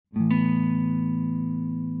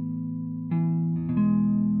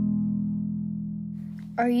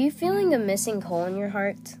Are you feeling a missing hole in your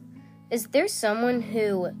heart? Is there someone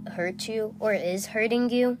who hurt you or is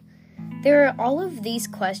hurting you? There are all of these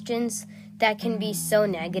questions that can be so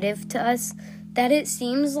negative to us that it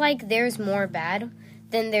seems like there's more bad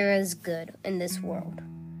than there is good in this world.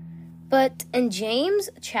 But in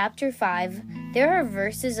James chapter 5, there are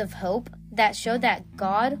verses of hope that show that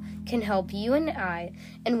God can help you and I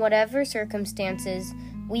in whatever circumstances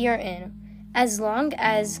we are in, as long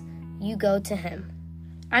as you go to Him.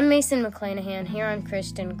 I'm Mason McClanahan here on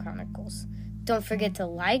Christian Chronicles. Don't forget to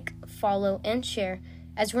like, follow, and share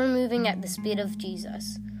as we're moving at the speed of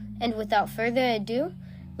Jesus. And without further ado,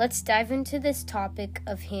 let's dive into this topic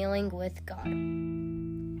of healing with God.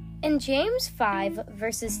 In James 5,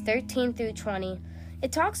 verses 13 through 20,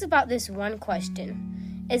 it talks about this one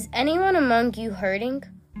question. Is anyone among you hurting,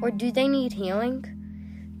 or do they need healing?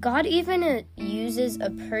 God even uses a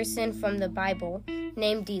person from the Bible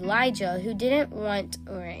named Elijah who didn't want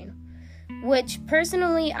rain, which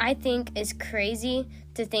personally I think is crazy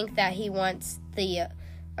to think that he wants the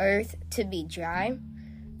earth to be dry.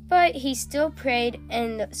 But he still prayed,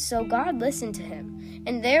 and so God listened to him,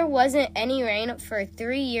 and there wasn't any rain for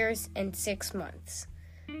 3 years and 6 months.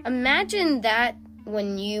 Imagine that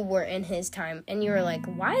when you were in his time, and you were like,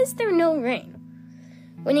 why is there no rain?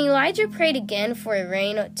 When Elijah prayed again for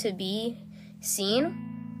rain to be seen,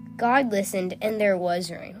 God listened, and there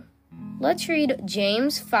was rain. Let's read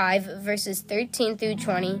James 5, verses 13 through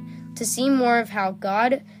 20 to see more of how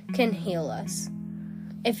God can heal us.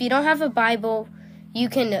 If you don't have a Bible, you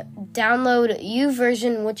can download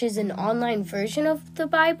YouVersion, which is an online version of the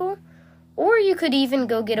Bible, or you could even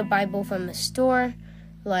go get a Bible from the store,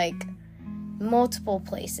 like multiple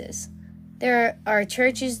places. There are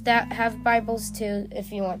churches that have Bibles too,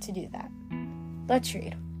 if you want to do that. Let's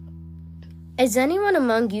read. Is anyone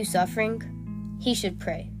among you suffering? He should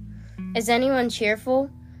pray. Is anyone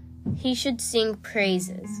cheerful? He should sing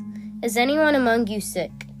praises. Is anyone among you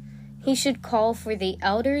sick? He should call for the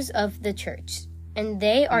elders of the church, and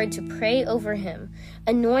they are to pray over him,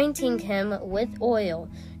 anointing him with oil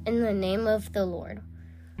in the name of the Lord.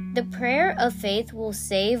 The prayer of faith will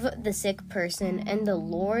save the sick person, and the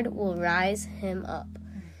Lord will rise him up.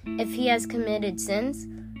 If he has committed sins,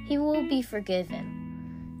 he will be forgiven.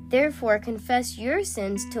 Therefore, confess your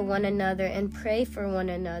sins to one another and pray for one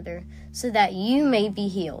another, so that you may be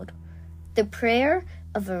healed. The prayer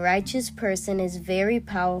of a righteous person is very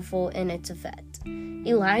powerful in its effect.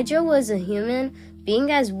 Elijah was a human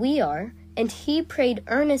being as we are, and he prayed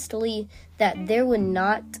earnestly that there would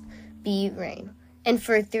not be rain. And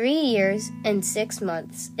for 3 years and 6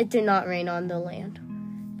 months, it did not rain on the land.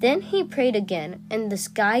 Then he prayed again, and the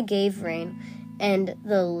sky gave rain, and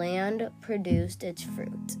the land produced its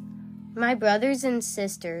fruit. My brothers and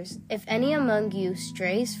sisters, if any among you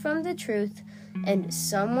strays from the truth, and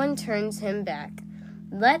someone turns him back,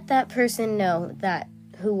 let that person know that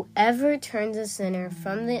whoever turns a sinner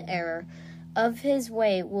from the error of his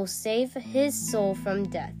way will save his soul from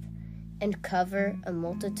death, and cover a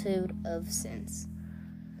multitude of sins.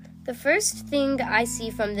 The first thing I see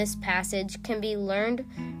from this passage can be learned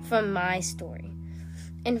from my story.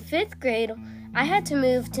 In 5th grade, I had to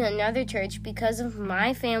move to another church because of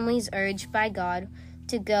my family's urge by God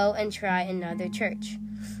to go and try another church.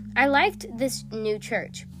 I liked this new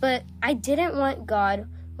church, but I didn't want God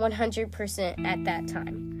 100% at that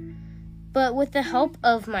time. But with the help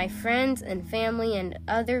of my friends and family and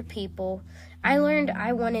other people, I learned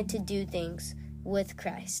I wanted to do things with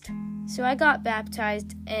Christ. So I got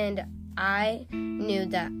baptized, and I knew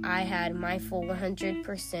that I had my full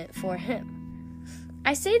 100% for Him.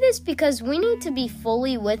 I say this because we need to be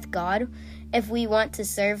fully with God if we want to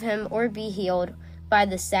serve Him or be healed by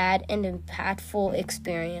the sad and impactful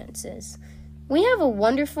experiences. We have a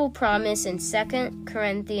wonderful promise in 2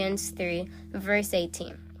 Corinthians 3, verse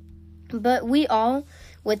 18. But we all,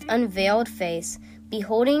 with unveiled face,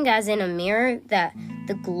 beholding as in a mirror that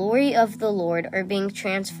the glory of the Lord, are being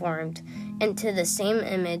transformed into the same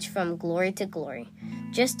image from glory to glory,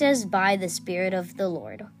 just as by the Spirit of the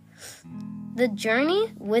Lord. The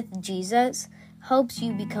journey with Jesus helps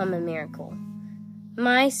you become a miracle.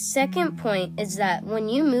 My second point is that when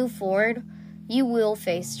you move forward, you will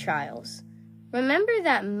face trials. Remember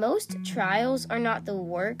that most trials are not the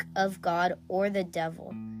work of God or the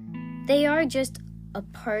devil. They are just a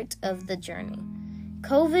part of the journey.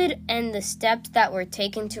 COVID and the steps that were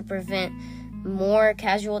taken to prevent more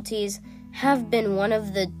casualties have been one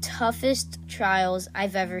of the toughest trials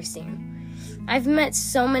I've ever seen. I've met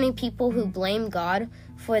so many people who blame God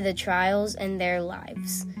for the trials in their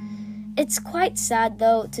lives. It's quite sad,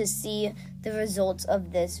 though, to see the results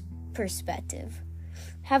of this perspective.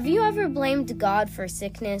 Have you ever blamed God for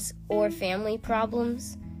sickness or family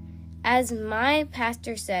problems? As my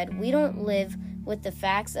pastor said, we don't live with the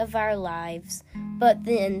facts of our lives, but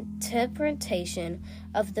the interpretation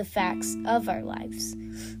of the facts of our lives.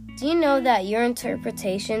 Do you know that your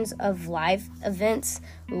interpretations of life events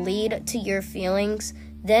lead to your feelings,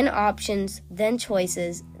 then options, then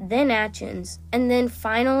choices, then actions, and then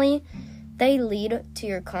finally, they lead to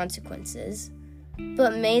your consequences?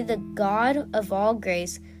 But may the God of all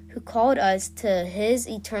grace, who called us to his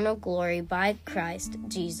eternal glory by Christ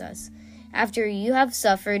Jesus, after you have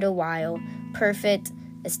suffered a while, perfect,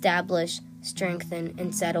 establish, strengthen,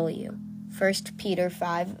 and settle you. 1 Peter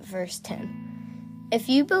 5, verse 10. If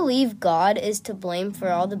you believe God is to blame for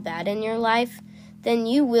all the bad in your life, then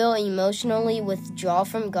you will emotionally withdraw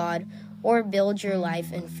from God or build your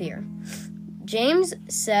life in fear. James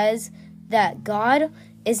says that God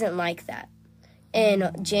isn't like that.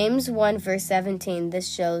 In James 1, verse 17,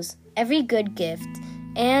 this shows, every good gift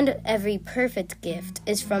and every perfect gift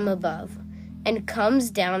is from above, and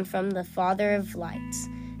comes down from the Father of lights,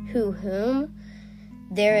 whom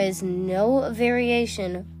there is no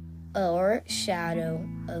variation or shadow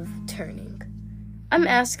of turning. I'm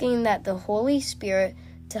asking that the Holy Spirit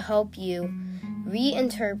to help you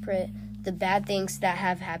reinterpret the bad things that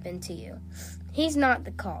have happened to you. He's not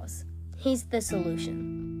the cause. He's the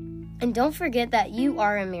solution. And don't forget that you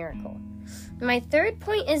are a miracle. My third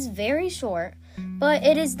point is very short, but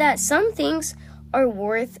it is that some things are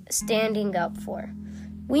worth standing up for.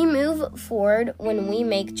 We move forward when we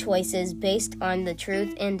make choices based on the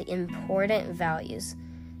truth and important values.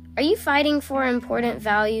 Are you fighting for important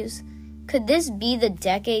values? Could this be the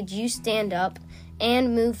decade you stand up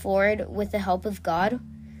and move forward with the help of God?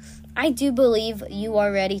 I do believe you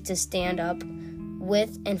are ready to stand up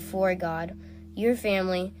with and for God, your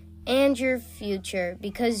family, and your future,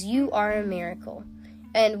 because you are a miracle.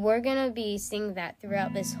 And we're going to be seeing that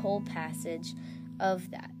throughout this whole passage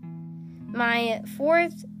of that. My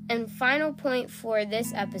fourth and final point for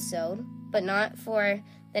this episode, but not for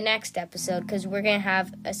the next episode, because we're going to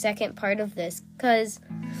have a second part of this, because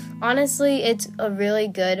honestly, it's a really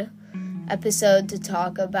good episode to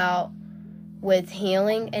talk about with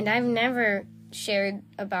healing, and I've never shared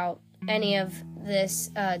about any of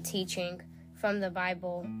this teaching from the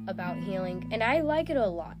Bible about healing, and I like it a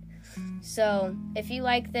lot. So if you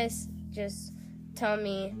like this, just tell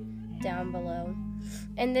me down below.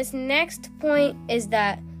 And this next point is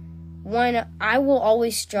that one I will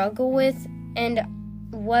always struggle with, and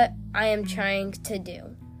what I am trying to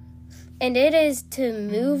do. And it is to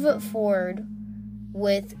move forward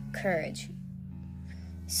with courage.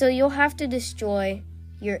 So you'll have to destroy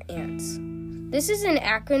your ants. This is an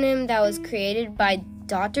acronym that was created by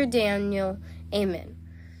Dr. Daniel Amen.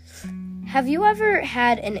 Have you ever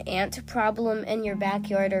had an ant problem in your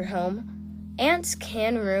backyard or home? Ants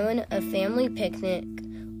can ruin a family picnic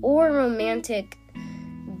or romantic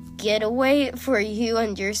getaway for you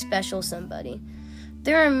and your special somebody.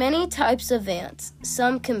 There are many types of ants.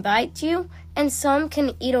 Some can bite you, and some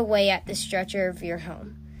can eat away at the structure of your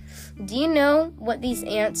home. Do you know what these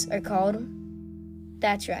ants are called?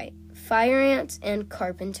 That's right, fire ants and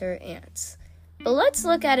carpenter ants. But let's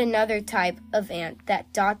look at another type of ant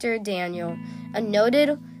that Dr. Daniel, a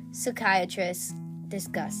noted psychiatrist,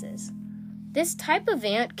 discusses. This type of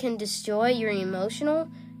ant can destroy your emotional,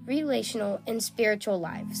 relational, and spiritual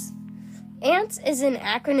lives. ANTS is an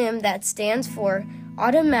acronym that stands for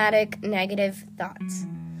Automatic Negative Thoughts.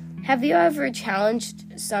 Have you ever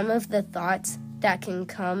challenged some of the thoughts that can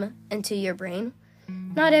come into your brain?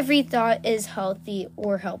 Not every thought is healthy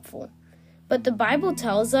or helpful, but the Bible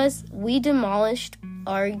tells us we demolished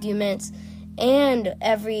arguments and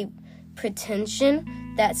every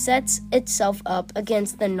pretension that sets itself up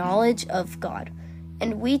against the knowledge of God,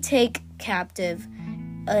 and we take captive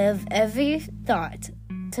of every thought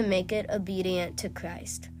to make it obedient to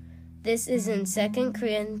Christ. This is in 2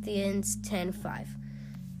 Corinthians 10:5.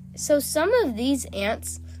 So some of these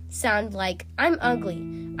ants sound like, I'm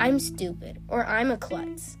ugly, I'm stupid, or I'm a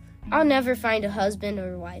klutz. I'll never find a husband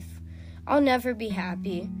or wife. I'll never be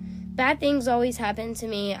happy. Bad things always happen to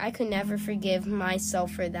me. I could never forgive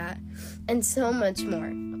myself for that. And so much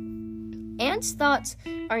more. Ants' thoughts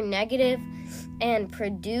are negative and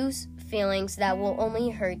produce feelings that will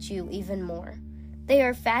only hurt you even more. They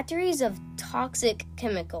are factories of toxic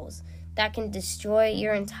chemicals that can destroy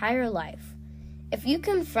your entire life. If you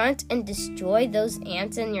confront and destroy those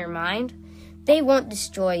ants in your mind, they won't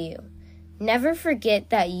destroy you. Never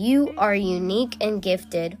forget that you are unique and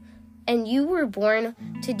gifted, and you were born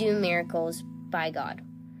to do miracles by God.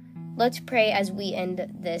 Let's pray as we end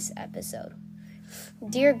this episode.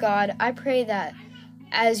 Dear God, I pray that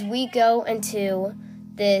as we go into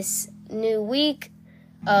this new week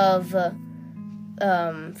of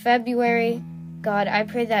February, God, I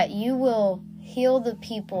pray that you will heal the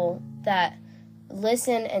people that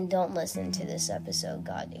listen and don't listen to this episode,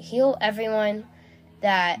 God. Heal everyone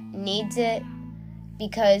that needs it,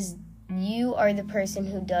 because you are the person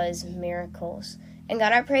who does miracles. And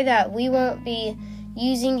God, I pray that we won't be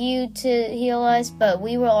using you to heal us, but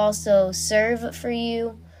we will also serve for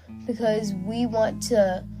you, because we want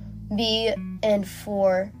to be and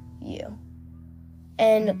for you.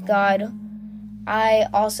 And God, I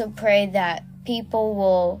also pray that people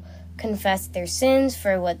will confess their sins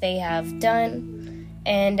for what they have done.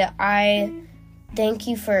 And I thank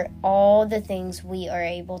you for all the things we are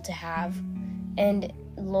able to have. And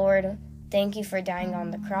Lord, thank you for dying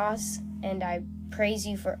on the cross. And I praise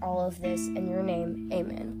you for all of this in your name.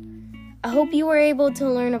 Amen. I hope you were able to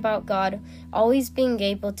learn about God always being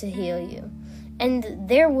able to heal you. And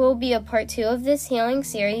there will be a part 2 of this healing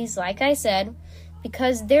series, like I said,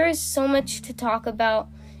 because there is so much to talk about,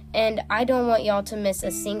 and I don't want y'all to miss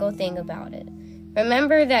a single thing about it.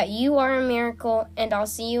 Remember that you are a miracle, and I'll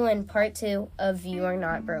see you in part 2 of You Are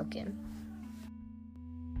Not Broken.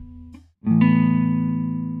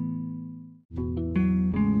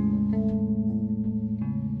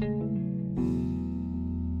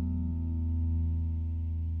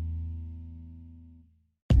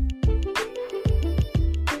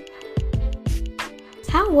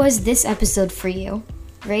 How was this episode for you?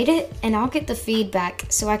 Rate it, and I'll get the feedback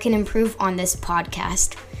so I can improve on this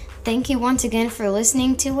podcast. Thank you once again for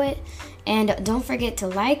listening to it, and don't forget to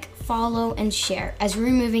like, follow, and share as we're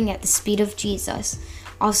moving at the speed of Jesus.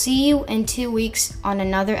 I'll see you in 2 weeks on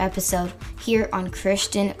another episode here on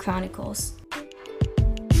Christian Chronicles.